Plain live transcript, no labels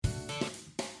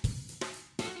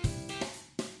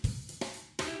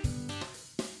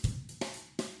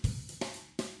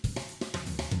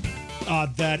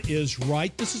That is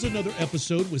right. This is another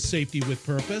episode with Safety with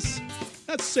Purpose.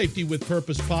 That's Safety with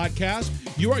Purpose podcast.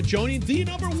 You are joining the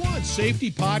number one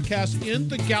safety podcast in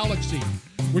the galaxy.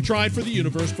 We're trying for the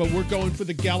universe, but we're going for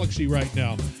the galaxy right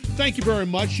now. Thank you very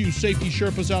much, you safety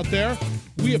Sherpas out there.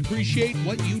 We appreciate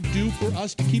what you do for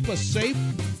us to keep us safe.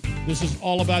 This is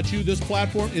all about you. This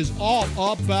platform is all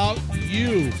about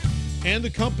you and the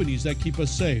companies that keep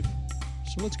us safe.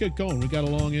 So let's get going. We got a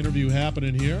long interview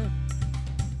happening here.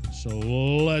 So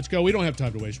let's go. We don't have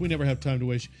time to waste. We never have time to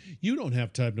waste. You don't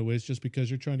have time to waste just because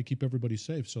you're trying to keep everybody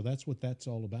safe. So that's what that's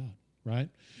all about, right?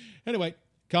 Anyway,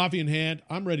 coffee in hand.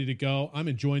 I'm ready to go. I'm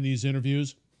enjoying these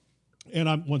interviews.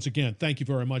 And once again, thank you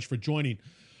very much for joining.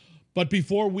 But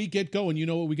before we get going, you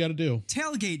know what we got to do.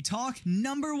 Tailgate Talk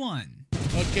number one.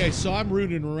 Okay, so I'm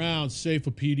rooting around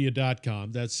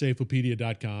Safeopedia.com. That's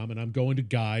Safeopedia.com. And I'm going to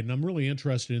guide. And I'm really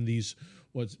interested in these,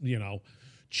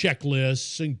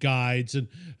 checklists and guides and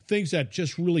things that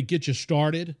just really get you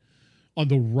started on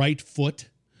the right foot,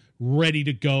 ready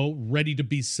to go, ready to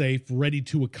be safe, ready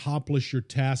to accomplish your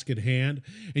task at hand.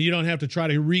 And you don't have to try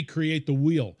to recreate the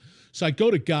wheel. So I go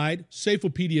to guide,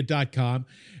 Safeopedia.com,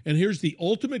 and here's the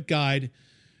ultimate guide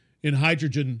in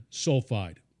hydrogen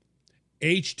sulfide,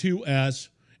 H2S,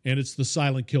 and it's the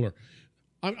silent killer.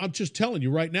 I'm just telling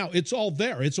you right now, it's all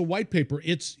there. It's a white paper.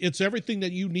 It's everything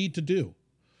that you need to do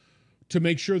to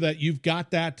make sure that you've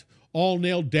got that all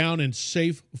nailed down and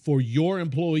safe for your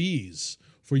employees,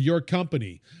 for your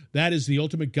company. That is the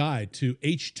ultimate guide to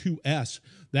H2S.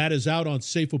 That is out on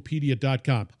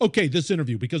Safeopedia.com. Okay, this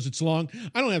interview, because it's long,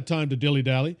 I don't have time to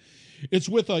dilly-dally. It's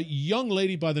with a young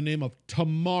lady by the name of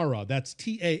Tamara. That's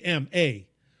Tamara,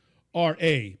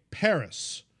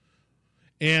 Paris.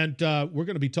 And we're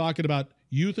going to be talking about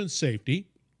youth and safety.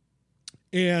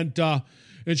 And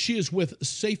she is with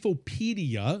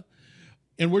Safeopedia.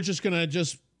 And we're just going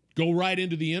to go right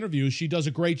into the interview. She does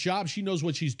a great job. She knows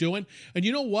what she's doing. And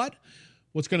you know what?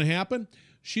 What's going to happen?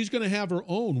 She's going to have her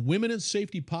own Women in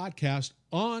Safety podcast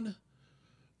on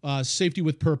Safety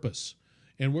with Purpose.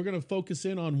 And we're going to focus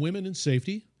in on women in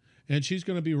safety. And she's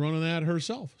going to be running that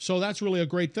herself. So that's really a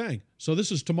great thing. So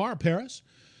this is Tamara Paris,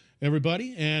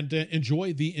 everybody, and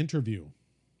enjoy the interview.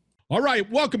 All right.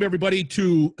 Welcome, everybody,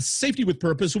 to Safety with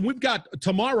Purpose. And we've got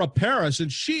Tamara Paris,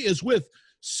 and she is with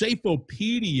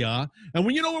Safeopedia. And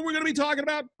when you know what we're going to be talking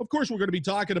about? Of course, we're going to be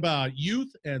talking about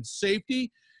youth and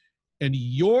safety and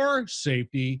your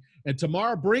safety. And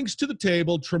Tamara brings to the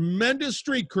table tremendous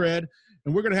street cred,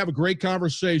 and we're going to have a great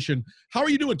conversation. How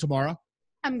are you doing, Tamara?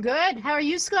 I'm good. How are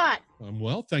you, Scott? I'm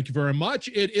well. Thank you very much.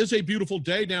 It is a beautiful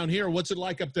day down here. What's it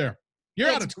like up there? You're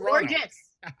out of Toronto. Gorgeous.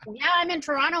 Yeah, I'm in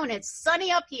Toronto, and it's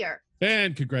sunny up here.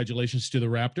 And congratulations to the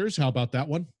Raptors. How about that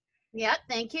one? Yeah,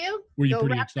 thank you. Were you Go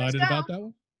pretty Raptors excited go. about that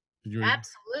one?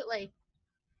 Absolutely.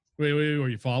 Wait, were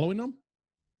you following them?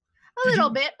 A little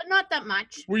bit, but not that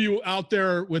much. Were you out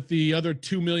there with the other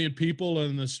 2 million people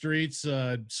in the streets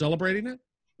celebrating it?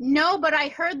 No, but I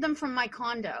heard them from my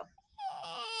condo.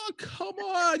 Oh, come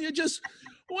on.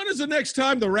 When is the next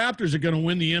time the Raptors are going to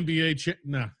win the NBA?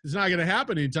 No, it's not going to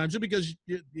happen anytime soon because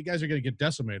you guys are going to get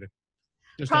decimated.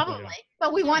 Probably,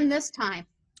 but we won this time.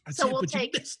 You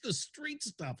missed the street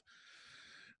stuff.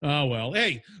 Oh, well.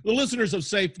 Hey, the listeners of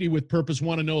Safety with Purpose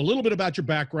want to know a little bit about your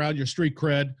background, your street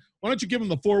cred. Why don't you give them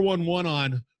the 411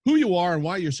 on who you are and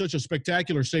why you're such a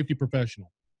spectacular safety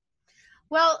professional?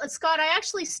 Well, Scott, I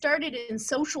actually started in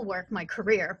social work, my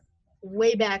career,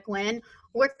 way back when,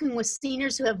 working with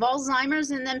seniors who have Alzheimer's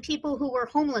and then people who were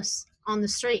homeless on the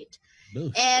street.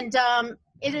 Oof. And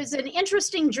it is an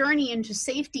interesting journey into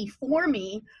safety for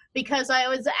me because I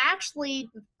was actually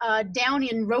down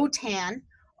in Rotan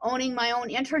owning my own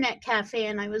internet cafe,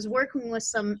 and I was working with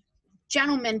some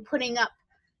gentlemen putting up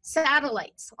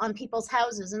satellites on people's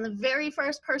houses. And the very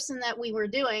first person that we were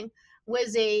doing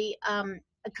was a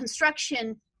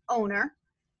construction owner,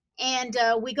 and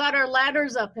we got our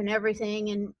ladders up and everything,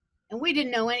 and we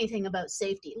didn't know anything about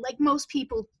safety. Like most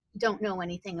people don't know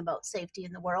anything about safety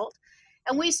in the world.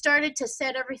 And we started to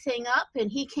set everything up, and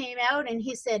he came out and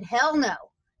he said, "Hell no,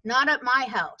 not at my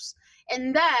house."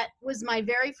 And that was my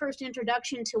very first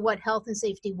introduction to what health and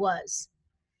safety was.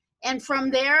 And from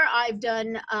there, I've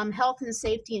done health and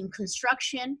safety in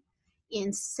construction,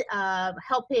 in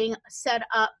helping set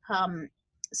up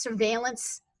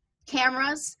surveillance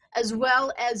cameras, as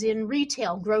well as in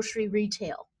retail, grocery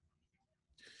retail.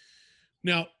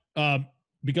 Now,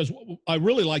 because I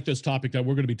really like this topic that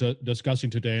we're going to be discussing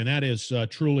today, and that is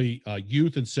truly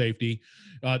youth and safety.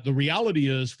 The reality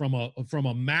is, from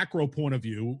a macro point of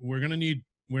view, we're going to need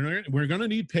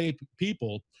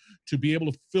people to be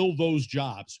able to fill those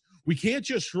jobs. We can't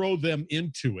just throw them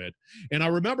into it. And I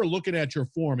remember looking at your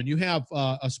form, and you have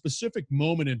a specific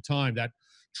moment in time that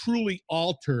truly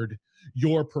altered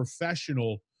your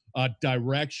professional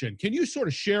direction. Can you sort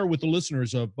of share with the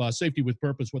listeners of Safety with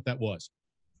Purpose what that was?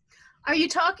 Are you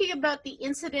talking about the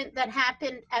incident that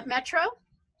happened at Metro?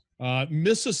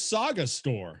 Mississauga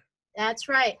store. That's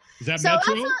right. Is that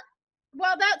Metro?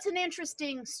 Well, that's an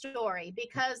interesting story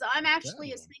because I'm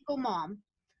actually a single mom.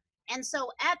 And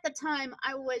so at the time,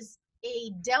 I was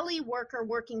a deli worker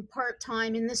working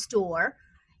part-time in the store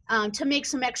to make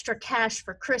some extra cash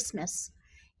for Christmas.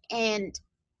 And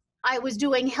I was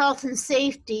doing health and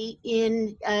safety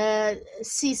in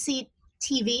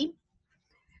CCTV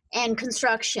and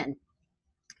construction.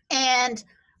 And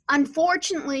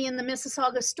unfortunately, in the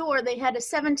Mississauga store, they had a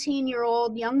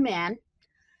 17-year-old young man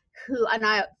who,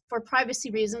 and for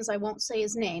privacy reasons, I won't say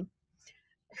his name,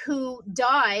 who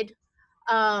died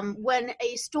when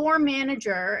a store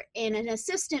manager and an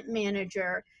assistant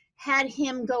manager had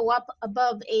him go up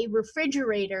above a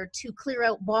refrigerator to clear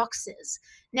out boxes.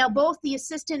 Now, both the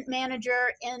assistant manager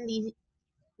and the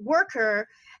worker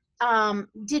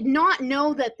did not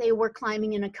know that they were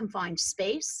climbing in a confined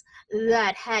space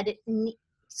that had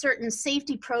certain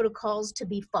safety protocols to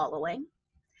be following.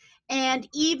 And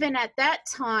even at that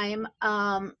time,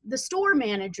 the store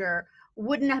manager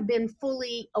wouldn't have been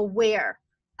fully aware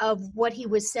of what he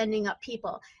was sending up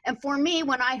people. And for me,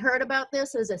 when I heard about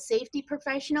this as a safety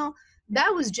professional, that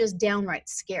was just downright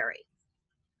scary.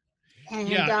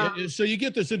 And, so you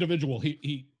get this individual,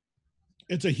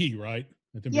 it's a he, right?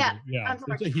 Yeah,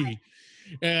 it's a he.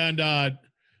 And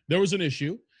there was an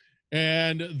issue,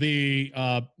 and the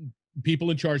people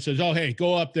in charge says, oh, hey,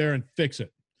 go up there and fix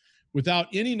it, without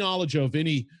any knowledge of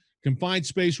any confined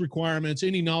space requirements,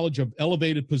 any knowledge of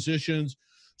elevated positions.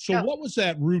 So what was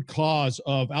that root cause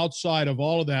of, outside of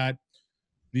all of that,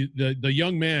 the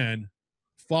young man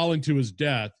falling to his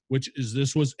death,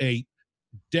 this was a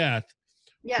death.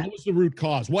 Yeah. What was the root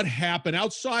cause? What happened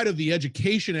outside of the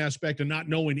education aspect and not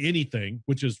knowing anything,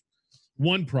 which is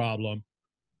one problem?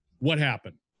 What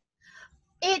happened?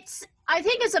 I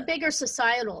think it's a bigger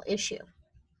societal issue,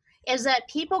 is that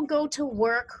people go to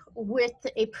work with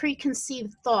a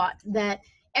preconceived thought that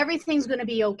everything's going to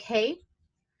be okay.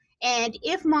 And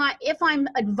if I'm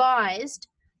advised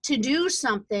to do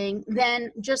something,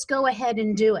 then just go ahead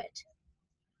and do it.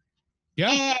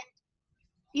 Yeah. And,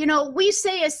 we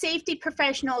say as safety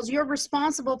professionals, you're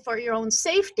responsible for your own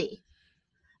safety.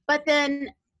 But then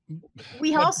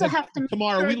we also have to.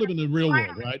 Tamara, we live in the real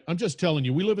world, right? I'm just telling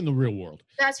you, we live in the real world.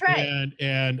 That's right.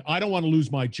 And I don't want to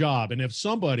lose my job. And if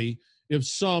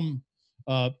some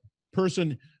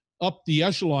person up the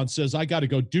echelon says, I got to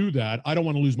go do that, I don't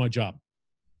want to lose my job.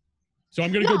 So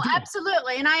I'm going to go do it.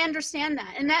 Absolutely. And I understand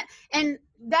that. And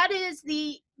that is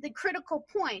the critical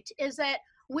point, is that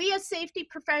we as safety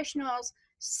professionals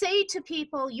say to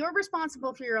people, you're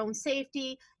responsible for your own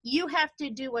safety. You have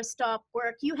to do a stop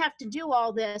work. You have to do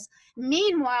all this.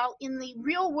 Meanwhile, in the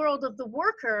real world of the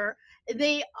worker,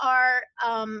 they are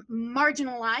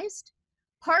marginalized,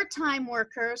 part-time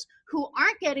workers who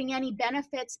aren't getting any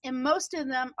benefits, and most of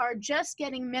them are just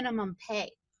getting minimum pay.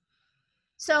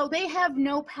 So they have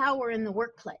no power in the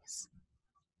workplace.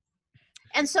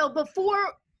 And so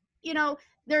before,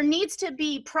 there needs to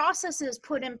be processes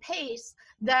put in place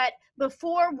that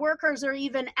before workers are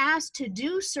even asked to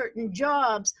do certain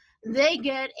jobs, they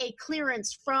get a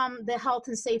clearance from the health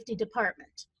and safety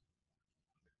department.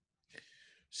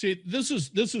 See, this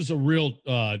is a real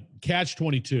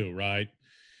catch-22, right?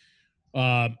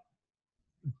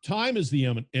 Time is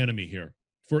the enemy here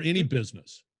for any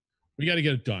business. We got to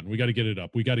get it done. We got to get it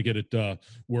up. We got to get it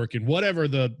working, whatever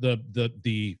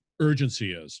the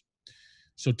urgency is.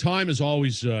 So time is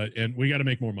always, and we got to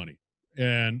make more money.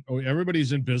 And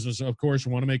everybody's in business, of course,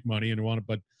 want to make money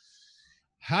but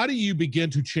how do you begin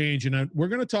to change? And we're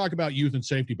going to talk about youth and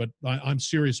safety, but I'm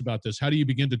serious about this. How do you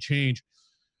begin to change?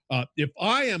 If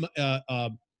I am a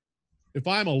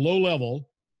low level,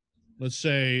 let's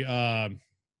say,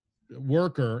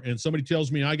 worker, and somebody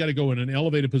tells me I got to go in an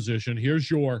elevated position,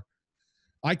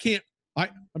 I'm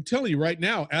telling you right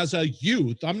now, as a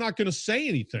youth, I'm not going to say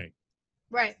anything.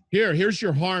 Right. Here's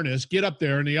your harness. Get up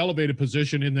there in the elevated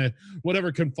position in the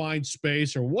whatever confined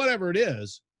space or whatever it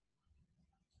is.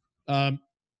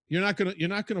 You're not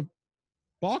gonna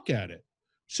balk at it.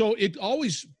 So it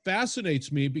always fascinates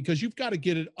me, because you've got to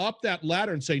get it up that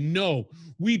ladder and say, no,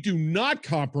 we do not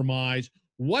compromise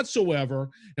whatsoever,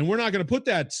 and we're not going to put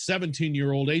that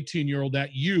 17-year-old, 18-year-old,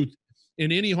 that youth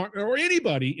in any harm, or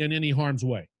anybody in any harm's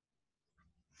way.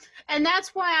 And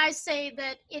that's why I say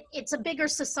that it's a bigger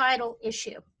societal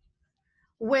issue.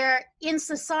 where in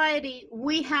society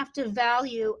we have to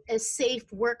value a safe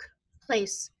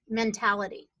workplace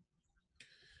mentality.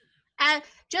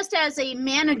 Just as a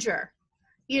manager,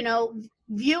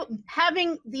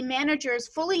 having the managers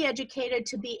fully educated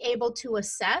to be able to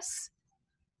assess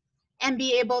and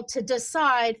be able to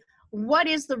decide what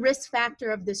is the risk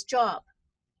factor of this job.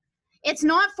 It's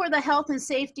not for the health and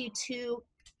safety to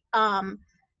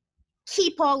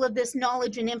keep all of this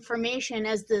knowledge and information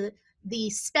as the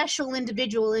special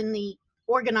individual in the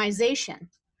organization.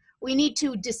 We need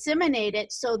to disseminate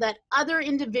it so that other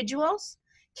individuals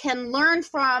can learn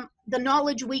from the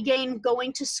knowledge we gain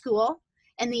going to school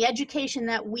and the education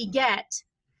that we get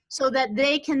so that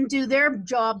they can do their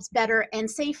jobs better and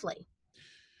safely.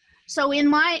 So in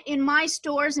my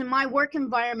stores, in my work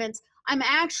environments, I'm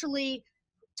actually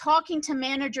talking to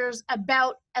managers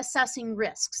about assessing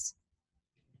risks.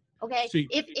 Okay,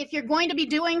 if you're going to be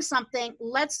doing something,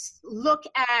 let's look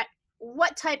at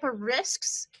what type of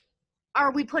risks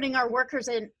are we putting our workers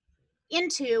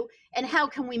into, and how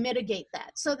can we mitigate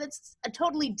that? So that's a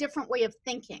totally different way of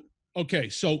thinking. Okay,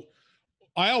 so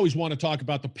I always want to talk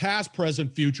about the past,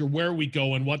 present, future, where we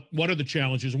go, and what are the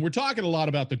challenges. And we're talking a lot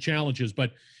about the challenges,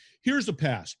 but here's the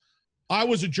past. I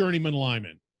was a journeyman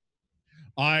lineman.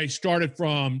 I started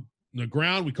from the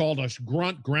ground. We called us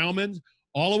groundmen,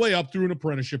 all the way up through an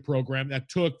apprenticeship program that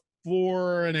took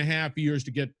 4.5 years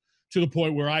to get to the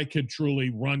point where I could truly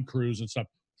run crews and stuff.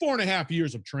 4.5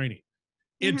 years of training,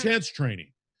 intense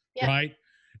training, right?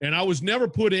 And I was never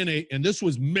put in and this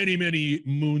was many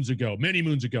moons ago,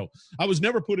 I was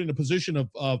never put in a position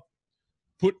of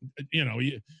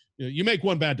you make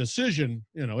one bad decision,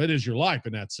 it is your life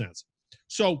in that sense.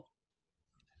 So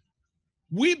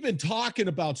we've been talking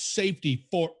about safety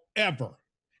forever.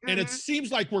 And it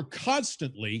seems like we're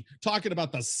constantly talking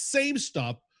about the same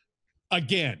stuff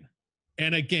again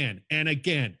and again and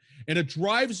again. And it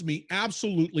drives me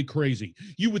absolutely crazy.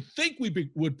 You would think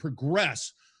we would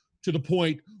progress to the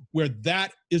point where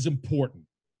that is important.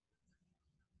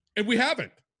 And we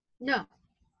haven't. No.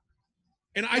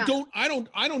 And I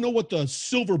don't know what the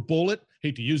silver bullet,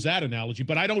 hate to use that analogy,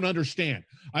 but I don't understand.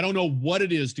 I don't know what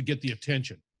it is to get the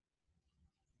attention.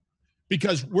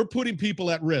 Because we're putting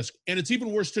people at risk. And it's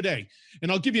even worse today.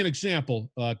 And I'll give you an example,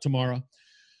 Tamara.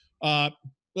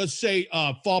 Let's say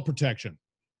fall protection.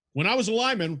 When I was a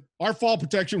lineman, our fall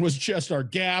protection was just our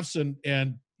gaffs and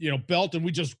belt, and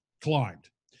we just climbed.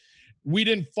 We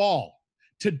didn't fall.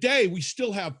 Today, we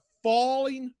still have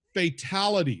falling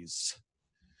fatalities.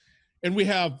 And we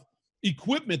have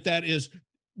equipment that is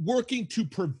working to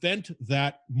prevent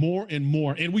that more and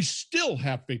more. And we still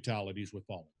have fatalities with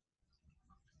falling.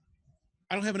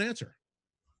 I don't have an answer.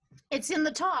 It's in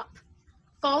the top.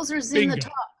 Falls are in the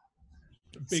top.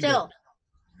 Bingo. Still.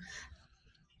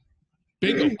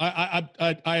 Bingo.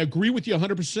 I agree with you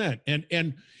 100%.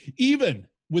 And even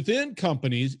within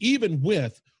companies, even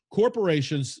with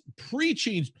corporations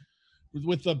preaching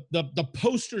with the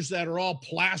posters that are all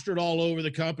plastered all over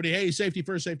the company, hey, safety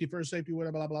first,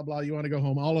 whatever, blah, blah, blah, you want to go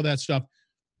home, all of that stuff.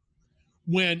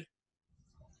 When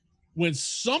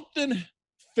something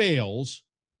fails,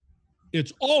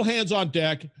 it's all hands on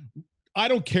deck. I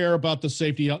don't care about the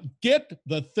safety. Get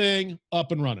the thing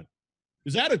up and running.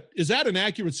 Is that an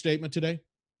accurate statement today?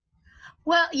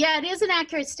 Well, yeah, it is an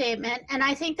accurate statement. And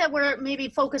I think that we're maybe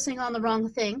focusing on the wrong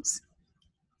things.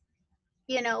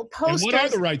 Posters. And what are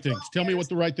the right things? Tell me what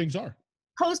the right things are.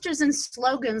 Posters and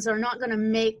slogans are not going to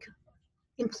make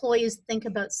employees think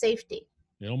about safety.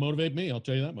 They don't motivate me, I'll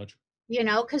tell you that much.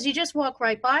 Because you just walk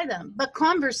right by them. But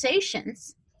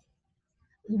conversations,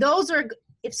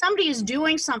 if somebody is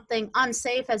doing something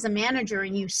unsafe as a manager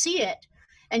and you see it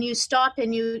and you stop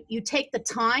and you take the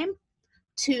time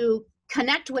to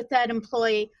connect with that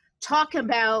employee, talk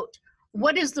about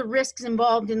what is the risks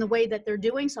involved in the way that they're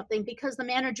doing something, because the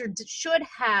manager should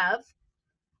have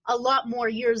a lot more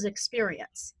years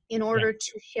experience in order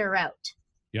to share out.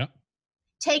 Yeah.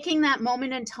 Taking that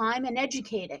moment in time and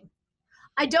educating.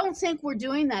 I don't think we're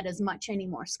doing that as much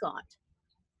anymore, Scott.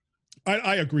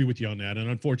 I agree with you on that, and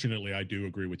unfortunately, I do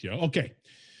agree with you. Okay,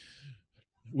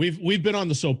 we've been on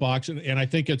the soapbox, and I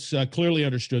think it's clearly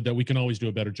understood that we can always do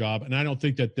a better job. And I don't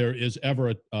think that there is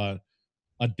ever a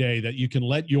day that you can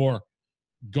let your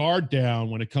guard down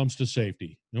when it comes to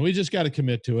safety. We just got to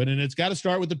commit to it, and it's got to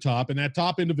start with the top. And that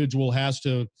top individual has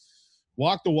to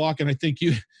walk the walk. And I think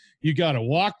you got to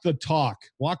walk the talk.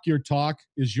 Walk your talk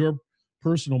is your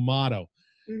personal motto.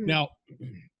 Mm-hmm. Now,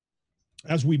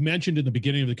 as we mentioned in the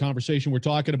beginning of the conversation, we're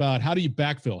talking about how do you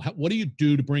backfill? What do you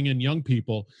do to bring in young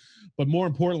people? But more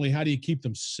importantly, how do you keep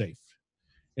them safe?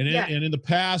 And in the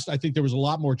past, I think there was a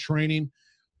lot more training.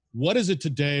 What is it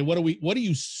today? What are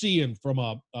you seeing from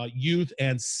a youth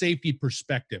and safety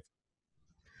perspective?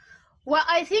 Well,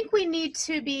 I think we need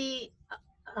to be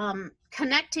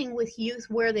connecting with youth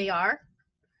where they are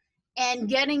and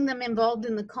getting them involved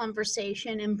in the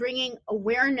conversation and bringing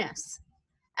awareness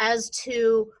as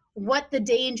to what the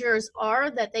dangers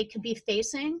are that they could be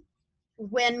facing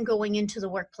when going into the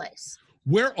workplace.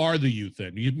 Where are the youth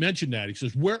then? You mentioned that. He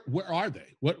says, where are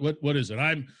they? What is it?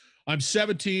 I'm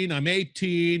 17, I'm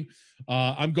 18,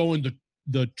 I'm going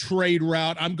the trade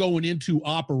route. I'm going into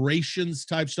operations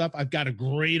type stuff. I've got a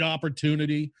great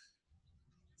opportunity.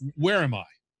 Where am I?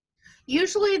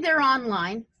 Usually they're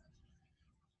online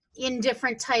in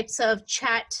different types of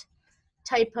chat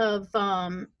type of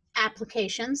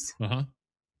applications. Uh-huh.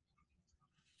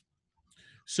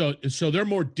 So they're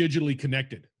more digitally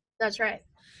connected. That's right.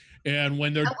 And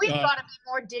when they're we've got to be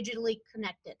more digitally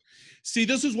connected. See,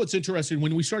 this is what's interesting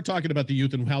when we start talking about the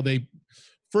youth and how they,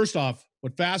 first off,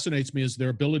 what fascinates me is their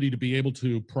ability to be able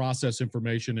to process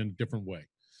information in a different way.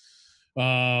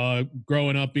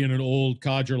 Growing up being an old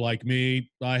codger like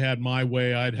me, I had my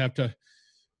way. I'd have to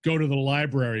go to the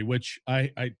library, which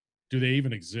I do they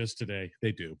even exist today?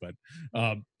 They do, but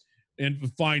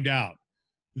and find out.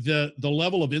 The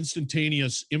level of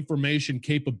instantaneous information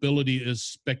capability is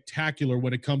spectacular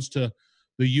when it comes to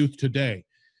the youth today.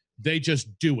 They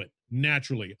just do it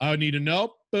naturally. I need to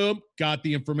know, boom, got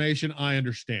the information, I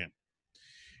understand.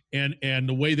 And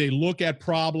the way they look at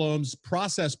problems,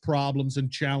 process problems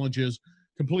and challenges,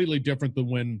 completely different than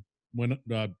when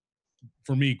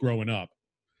for me growing up.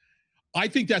 I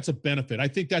think that's a benefit. I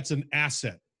think that's an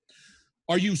asset.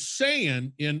 Are you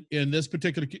saying in this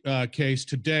particular case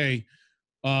today,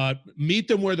 meet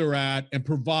them where they're at and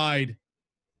provide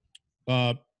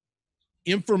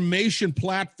information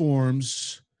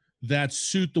platforms that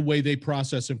suit the way they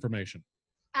process information?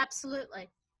 Absolutely.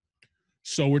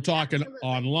 So we're talking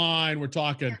online, we're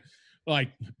talking like...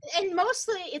 And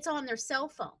mostly it's on their cell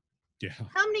phone. Yeah.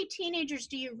 How many teenagers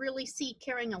do you really see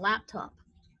carrying a laptop?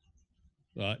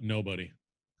 Nobody.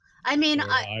 I mean,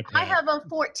 I have a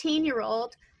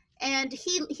 14-year-old, and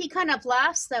he kind of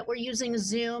laughs that we're using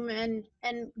Zoom and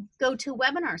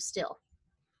GoToWebinar still.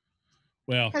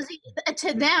 Well, because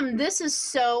to them, this is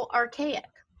so archaic.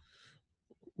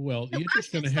 Well, you're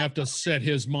just going to have to set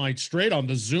his mind straight on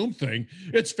the Zoom thing.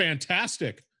 It's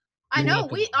fantastic. I know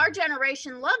our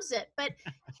generation loves it, but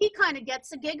he kind of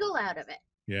gets a giggle out of it.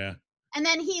 Yeah. And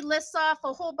then he lists off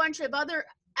a whole bunch of other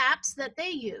apps that they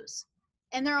use,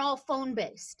 and they're all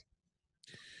phone-based.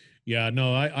 Yeah,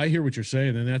 no, I hear what you're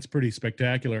saying, and that's pretty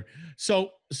spectacular.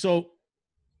 So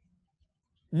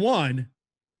one,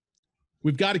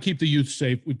 we've got to keep the youth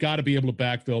safe. We've got to be able to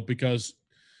backfill because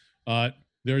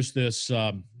there's this,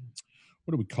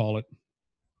 what do we call it?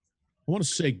 I want to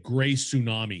say gray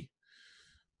tsunami.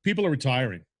 People are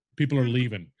retiring. People are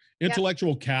leaving.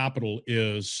 Intellectual capital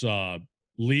is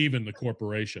leaving the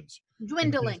corporations.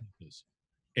 Dwindling.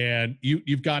 And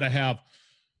you've got to have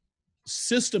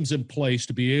systems in place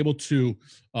to be able to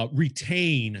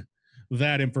retain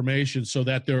that information so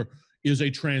that there is a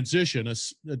transition,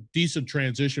 a decent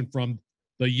transition from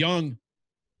the young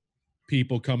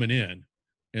people coming in,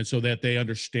 and so that they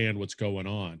understand what's going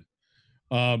on.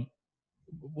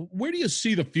 Where do you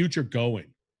see the future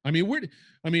going? I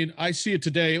mean, I see it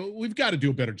today. We've got to do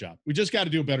a better job. We just got to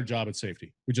do a better job at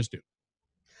safety. We just do.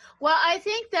 Well, I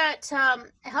think that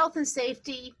health and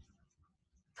safety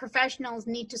professionals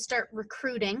need to start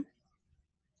recruiting.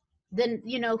 Then,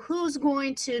 who's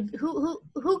going to,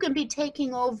 who can be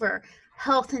taking over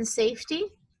health and safety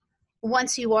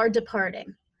once you are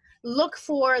departing? Look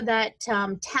for that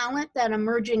talent, that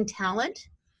emerging talent,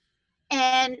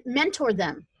 and mentor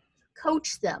them,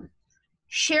 coach them,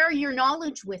 share your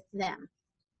knowledge with them.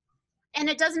 And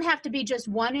it doesn't have to be just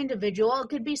one individual. It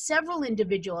could be several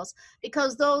individuals,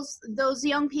 because those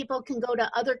young people can go to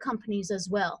other companies as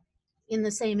well in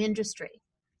the same industry.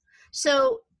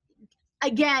 So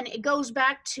again, it goes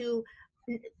back to,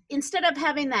 instead of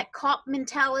having that cop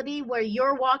mentality where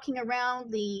you're walking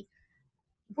around the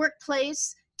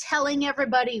workplace telling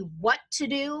everybody what to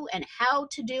do and how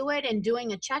to do it and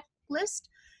doing a checklist,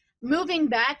 moving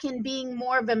back and being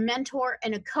more of a mentor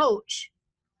and a coach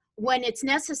when it's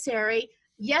necessary.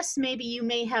 Yes, maybe you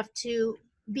may have to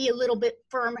be a little bit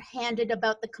firm-handed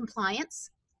about the compliance,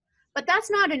 but that's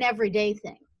not an everyday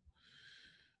thing.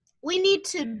 We need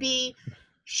to be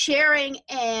sharing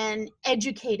and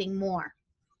educating more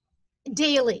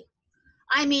daily.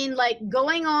 I mean, like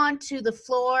going on to the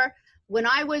floor. When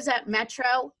I was at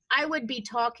Metro, I would be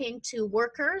talking to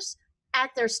workers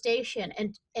at their station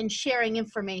and sharing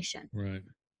information. Right.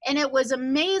 And it was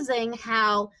amazing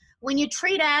how when you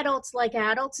treat adults like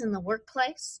adults in the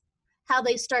workplace, how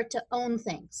they start to own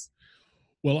things.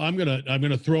 Well, I'm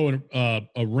gonna throw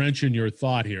a wrench in your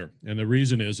thought here, and the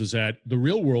reason is that the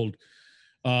real world,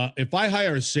 if I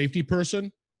hire a safety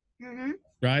person,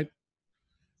 right,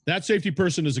 that safety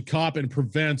person is a cop and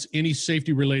prevents any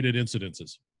safety related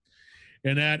incidences,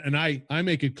 and I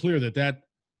make it clear that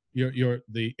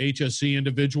the HSC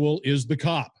individual is the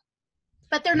cop,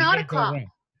 but they're not a cop.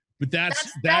 But that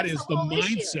is the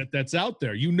mindset that's out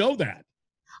there. You know that.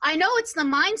 I know it's the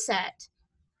mindset.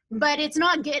 But it's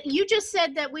not you just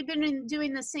said that we've been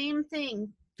doing the same thing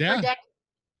for decades.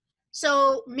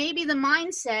 So maybe the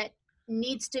mindset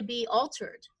needs to be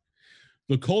altered.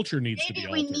 The culture needs to be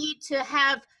altered. Maybe we need to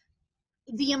have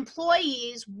the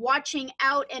employees watching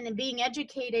out and being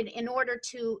educated in order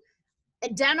to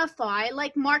identify,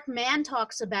 like Mark Mann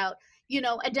talks about,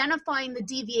 identifying the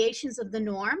deviations of the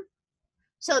norm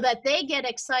so that they get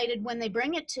excited when they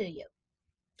bring it to you.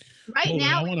 Right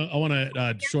now, I want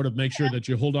to sort of make sure that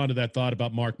you hold on to that thought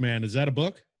about Mark Mann. Is that a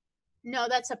book? No,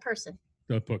 that's a person.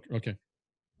 A book, okay.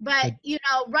 But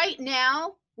right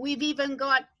now, we've even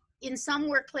got in some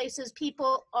workplaces,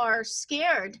 people are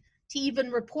scared to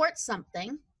even report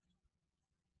something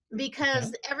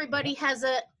because everybody has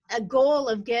a goal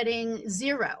of getting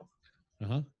 0.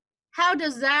 How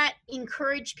does that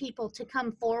encourage people to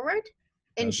come forward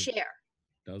and share?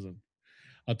 Doesn't.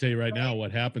 I'll tell you right now,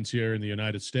 what happens here in the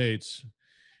United States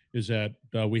is that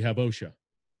we have OSHA,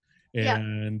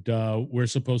 and we're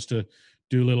supposed to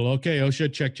do okay,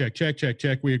 OSHA,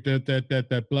 check. We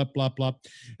that blah blah blah,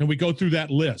 and we go through that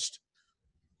list,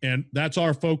 and that's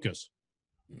our focus.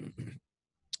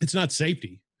 It's not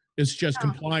safety; it's just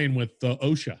complying with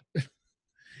OSHA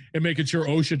and making sure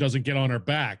OSHA doesn't get on our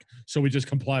back. So we just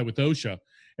comply with OSHA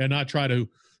and not try to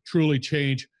truly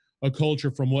change a culture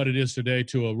from what it is today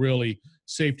to a really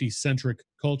safety-centric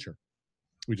culture.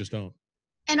 We just don't.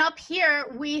 And up here,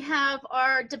 we have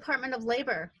our Department of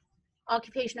Labor,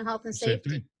 Occupational Health and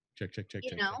Safety. Check.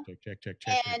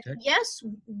 And yes,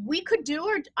 I could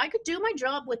do my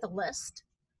job with a list.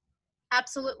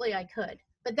 Absolutely, I could.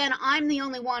 But then I'm the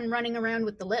only one running around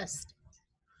with the list.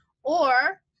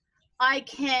 Or I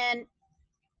can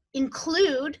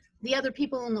include the other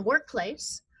people in the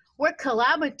workplace, work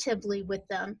collaboratively with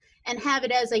them, and have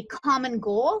it as a common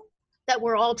goal that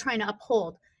we're all trying to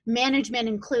uphold, management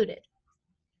included.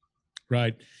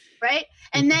 Right.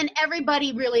 And then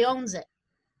everybody really owns it.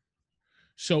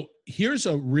 So here's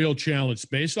a real challenge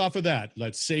based off of that.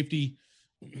 Let's safety.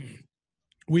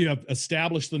 We have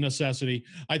established the necessity.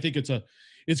 I think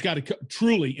it's got to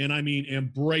truly, and I mean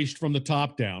embraced from the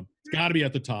top down. It's got to be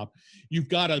at the top. You've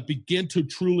got to begin to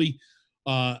truly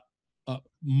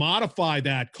modify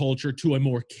that culture to a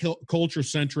more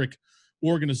culture-centric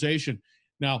organization.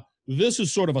 Now, this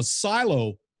is sort of a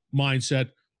silo mindset.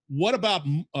 What about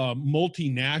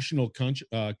multinational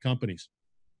companies?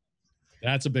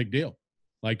 That's a big deal.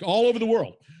 Like all over the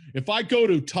world. If I go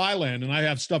to Thailand and I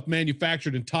have stuff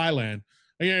manufactured in Thailand,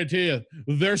 I guarantee you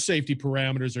their safety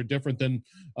parameters are different than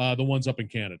the ones up in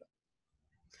Canada.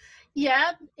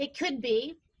 Yeah, it could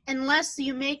be, unless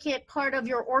you make it part of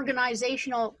your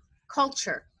organizational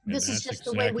culture. This is just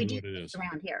the way we do things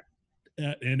around here.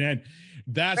 And then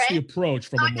that's the approach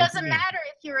from it doesn't matter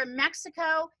if you're in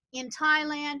Mexico, in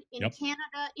Thailand, in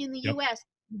Canada, in the US.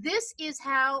 This is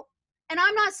how, and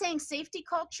I'm not saying safety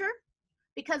culture,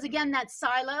 because again, that's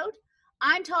siloed.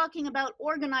 I'm talking about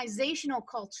organizational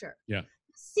culture. Yeah.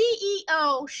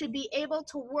 CEO should be able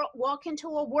to walk into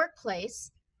a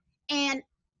workplace and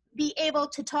be able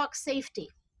to talk safety.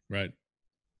 Right.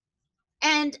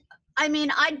 And I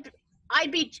mean,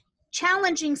 I'd be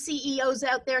challenging CEOs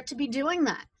out there to be doing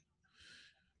that.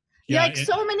 Yeah, like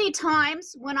so many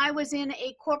times when I was in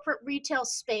a corporate retail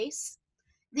space,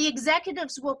 the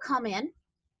executives will come in.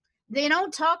 They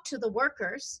don't talk to the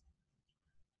workers.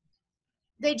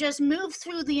 They just move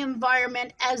through the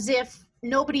environment as if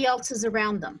nobody else is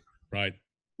around them. Right.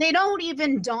 They don't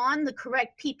even don the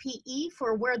correct PPE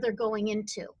for where they're going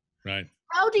into. Right.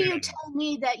 How do you tell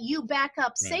me that you back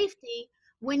up safety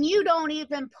when you don't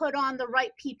even put on the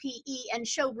right PPE and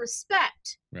show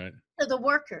respect to the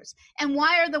workers? And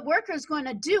why are the workers going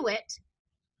to do it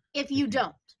if you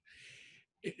don't?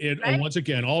 And once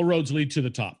again, all roads lead to the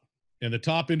top. And the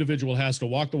top individual has to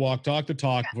walk the walk, talk the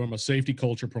talk from a safety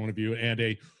culture point of view and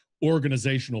a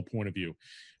organizational point of view.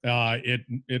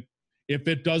 If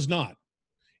it does not,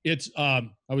 I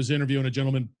was interviewing a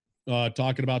gentleman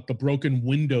talking about the broken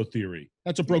window theory.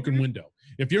 That's a broken window.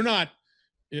 If you're not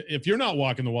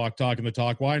walking the walk, talking the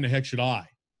talk, why in the heck should I?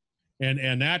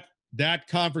 And that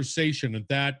conversation and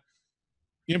that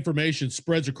information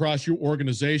spreads across your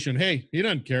organization. Hey, he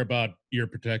doesn't care about ear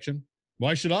protection.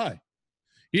 Why should I?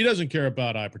 He doesn't care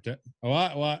about eye protection. Oh,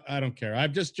 I don't care.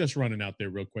 I'm just running out there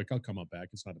real quick. I'll come up back.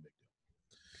 It's not a big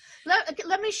deal.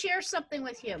 Let me share something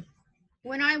with you.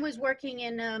 When I was working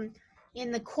in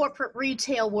the corporate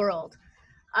retail world,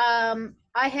 I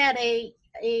had a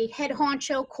head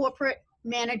honcho corporate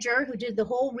manager who did the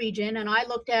whole region, and I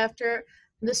looked after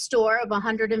the store of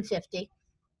 150.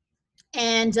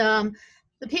 And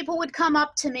the people would come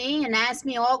up to me and ask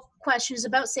me all questions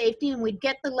about safety, and we'd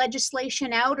get the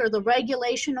legislation out or the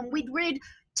regulation, and we'd read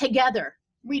together.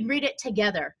 We'd read it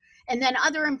together. And then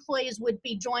other employees would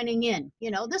be joining in.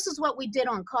 You know, this is what we did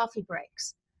on coffee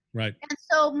breaks. Right. And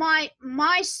so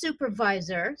my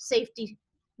supervisor, safety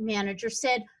manager,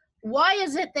 said, why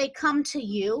is it they come to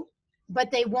you,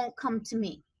 but they won't come to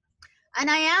me?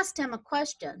 And I asked him a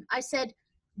question. I said,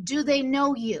 do they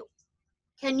know you?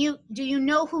 Do you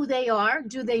know who they are?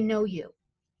 Do they know you?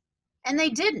 And they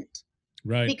didn't.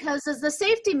 Right. Because as the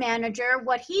safety manager,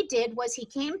 what he did was he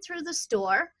came through the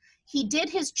store, he did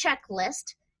his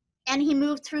checklist, and he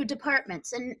moved through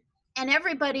departments. And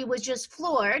everybody was just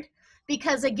floored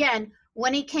because, again,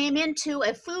 when he came into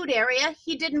a food area,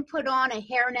 he didn't put on a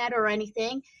hairnet or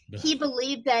anything. He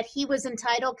believed that he was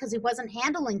entitled, because he wasn't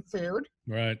handling food,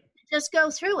 right, to just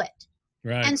go through it.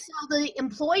 Right. And so the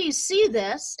employees see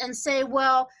this and say,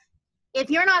 well, if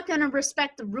you're not going to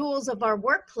respect the rules of our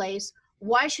workplace,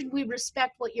 why should we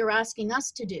respect what you're asking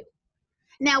us to do?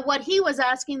 Now, what he was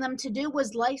asking them to do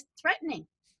was life-threatening.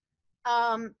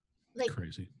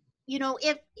 Crazy. You know,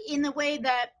 if in the way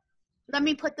that, let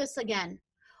me put this again.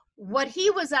 What he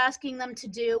was asking them to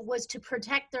do was to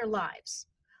protect their lives.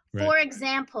 Right. For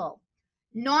example,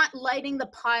 not lighting the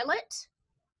pilot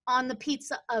on the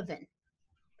pizza oven.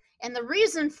 And the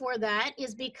reason for that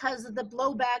is because of the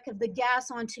blowback of the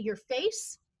gas onto your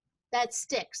face, that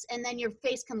sticks, and then your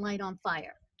face can light on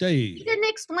fire. He didn't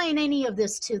explain any of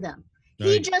this to them.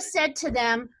 He just said to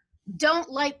them, don't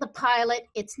light the pilot.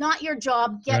 It's not your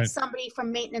job. Get somebody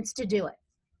from maintenance to do it.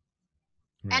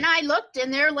 Right. And I looked,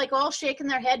 and they're like all shaking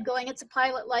their head going, it's a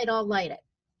pilot light, I'll light it.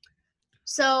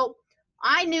 So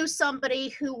I knew somebody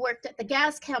who worked at the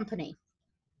gas company,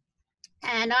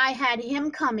 and I had him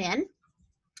come in,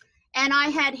 and I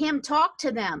had him talk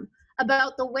to them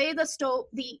about the way the stove,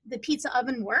 the pizza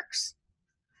oven works,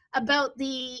 about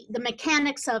the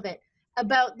mechanics of it,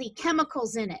 about the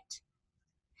chemicals in it.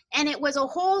 And it was a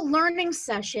whole learning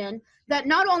session that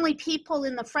not only people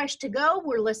in the Fresh to Go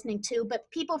were listening to,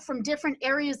 but people from different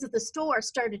areas of the store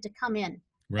started to come in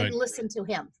and listen to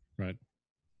him. Right.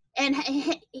 And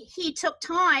he took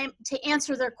time to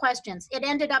answer their questions. It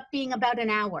ended up being about an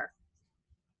hour.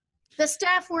 The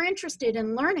staff were interested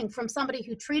in learning from somebody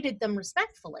who treated them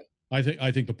respectfully. I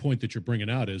think the point that you're bringing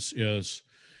out is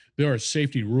there are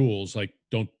safety rules, like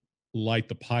don't light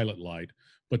the pilot light,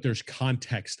 but there's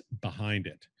context behind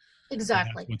it.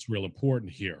 Exactly. That's what's real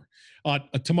important here.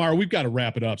 Tamara, we've got to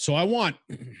wrap it up. So I want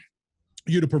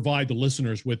you to provide the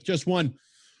listeners with just one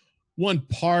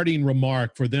parting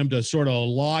remark for them to sort of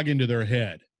log into their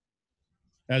head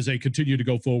as they continue to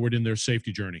go forward in their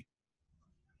safety journey.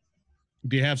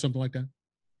 Do you have something like that?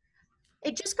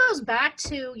 It just goes back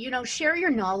to, share your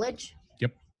knowledge.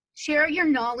 Yep. Share your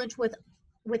knowledge with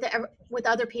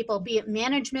other people, be it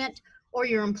management or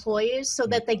your employees, so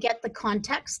that they get the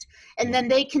context, and then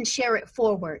they can share it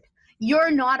forward.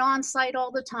 You're not on site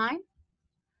all the time.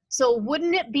 So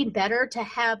wouldn't it be better to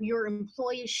have your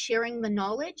employees sharing the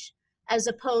knowledge as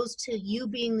opposed to you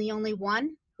being the only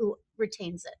one who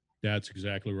retains it? That's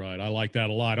exactly right. I like that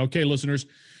a lot. Okay, listeners,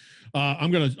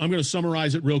 I'm gonna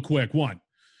summarize it real quick. One,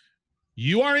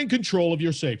 you are in control of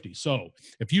your safety. So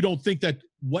if you don't think that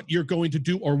what you're going to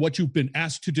do or what you've been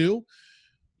asked to do,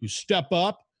 you step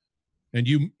up and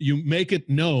you make it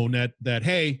known that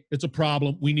hey, it's a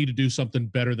problem. We need to do something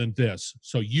better than this.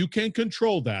 So you can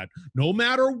control that no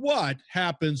matter what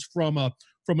happens from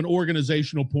an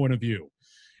organizational point of view.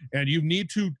 And you need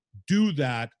to do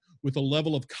that with a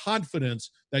level of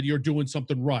confidence that you're doing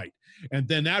something right. And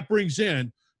then that brings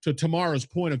in to Tamara's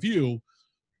point of view,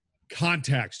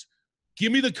 context.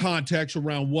 Give me the context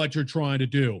around what you're trying to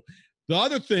do. The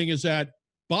other thing is that,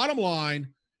 bottom line,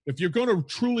 if you're going to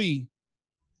truly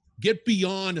get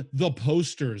beyond the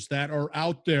posters that are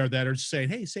out there that are saying,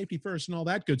 hey, safety first and all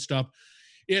that good stuff,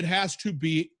 it has to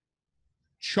be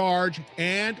charged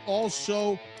and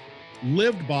also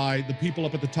lived by the people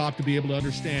up at the top to be able to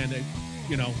understand that,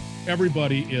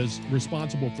 everybody is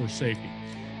responsible for safety.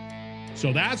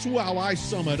 So that's how I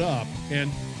sum it up.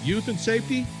 And youth and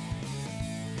safety,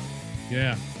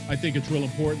 yeah, I think it's real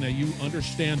important that you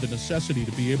understand the necessity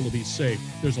to be able to be safe.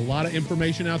 There's a lot of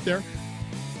information out there.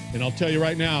 And I'll tell you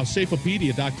right now,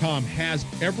 Safeopedia.com has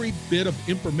every bit of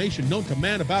information known to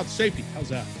man about safety. How's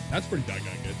that? That's pretty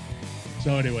doggone good.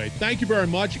 So anyway, thank you very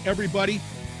much, everybody.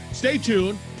 Stay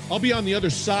tuned. I'll be on the other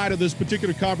side of this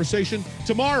particular conversation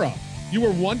tomorrow. You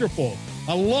were wonderful.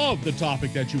 I love the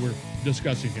topic that you were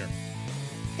discussing here.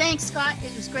 Thanks, Scott.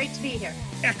 It was great to be here.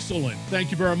 Excellent.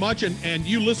 Thank you very much. And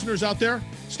you listeners out there,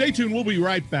 stay tuned. We'll be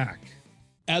right back.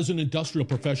 As an industrial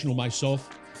professional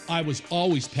myself, I was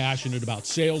always passionate about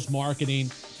sales,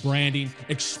 marketing, branding,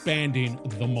 expanding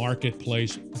the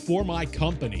marketplace for my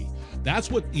company.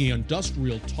 That's what the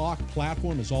Industrial Talk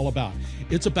platform is all about.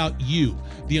 It's about you,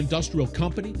 the industrial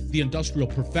company, the industrial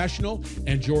professional,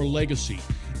 and your legacy.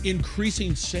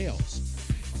 Increasing sales,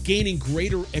 gaining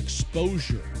greater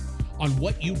exposure on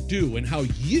what you do and how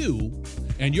you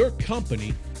and your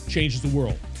company changes the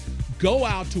world. Go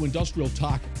out to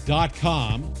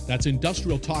industrialtalk.com. That's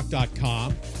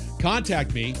industrialtalk.com.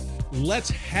 Contact me.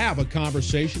 Let's have a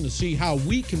conversation to see how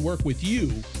we can work with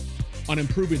you on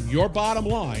improving your bottom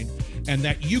line and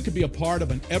that you can be a part of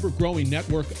an ever-growing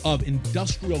network of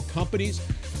industrial companies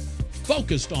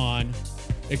focused on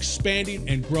expanding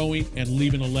and growing and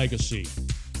leaving a legacy.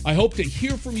 I hope to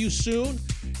hear from you soon,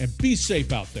 and be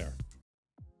safe out there.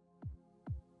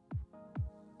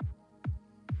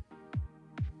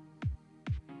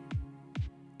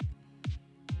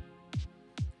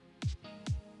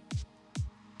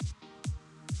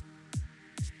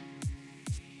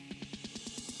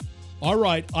 All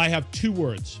right, I have two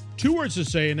words to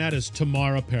say, and that is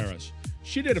Tamara Paris.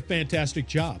 She did a fantastic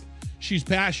job. She's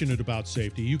passionate about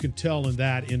safety. You can tell in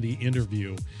the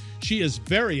interview. She is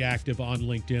very active on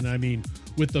LinkedIn. I mean,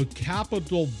 with the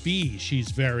capital B,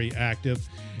 she's very active,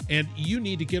 and you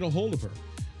need to get a hold of her.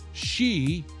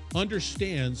 She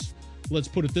understands, let's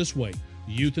put it this way,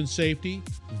 youth and safety,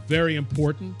 very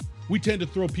important. We tend to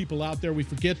throw people out there. We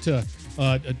forget to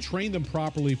train them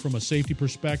properly from a safety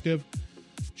perspective.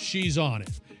 She's on it.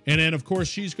 And then, of course,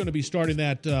 she's going to be starting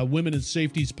that Women in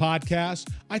Safeties podcast.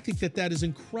 I think that is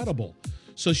incredible.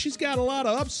 So she's got a lot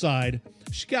of upside.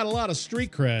 She's got a lot of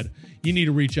street cred. You need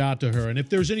to reach out to her. And if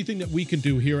there's anything that we can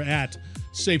do here at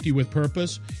Safety with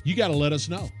Purpose, you got to let us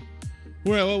know.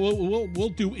 We'll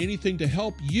do anything to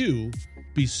help you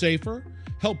be safer,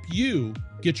 help you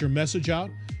get your message out,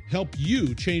 help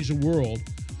you change the world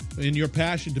in your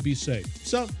passion to be safe.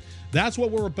 So that's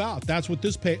what we're about. That's what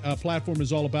this platform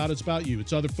is all about. It's about you.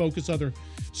 It's other focus,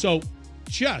 So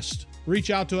just reach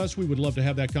out to us. We would love to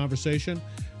have that conversation.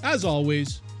 As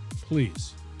always,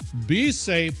 please be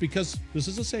safe, because this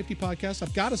is a safety podcast.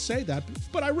 I've got to say that,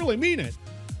 but I really mean it.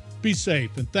 Be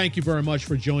safe. And thank you very much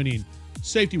for joining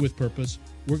Safety with Purpose.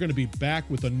 We're going to be back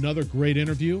with another great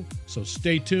interview. So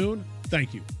stay tuned.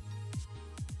 Thank you.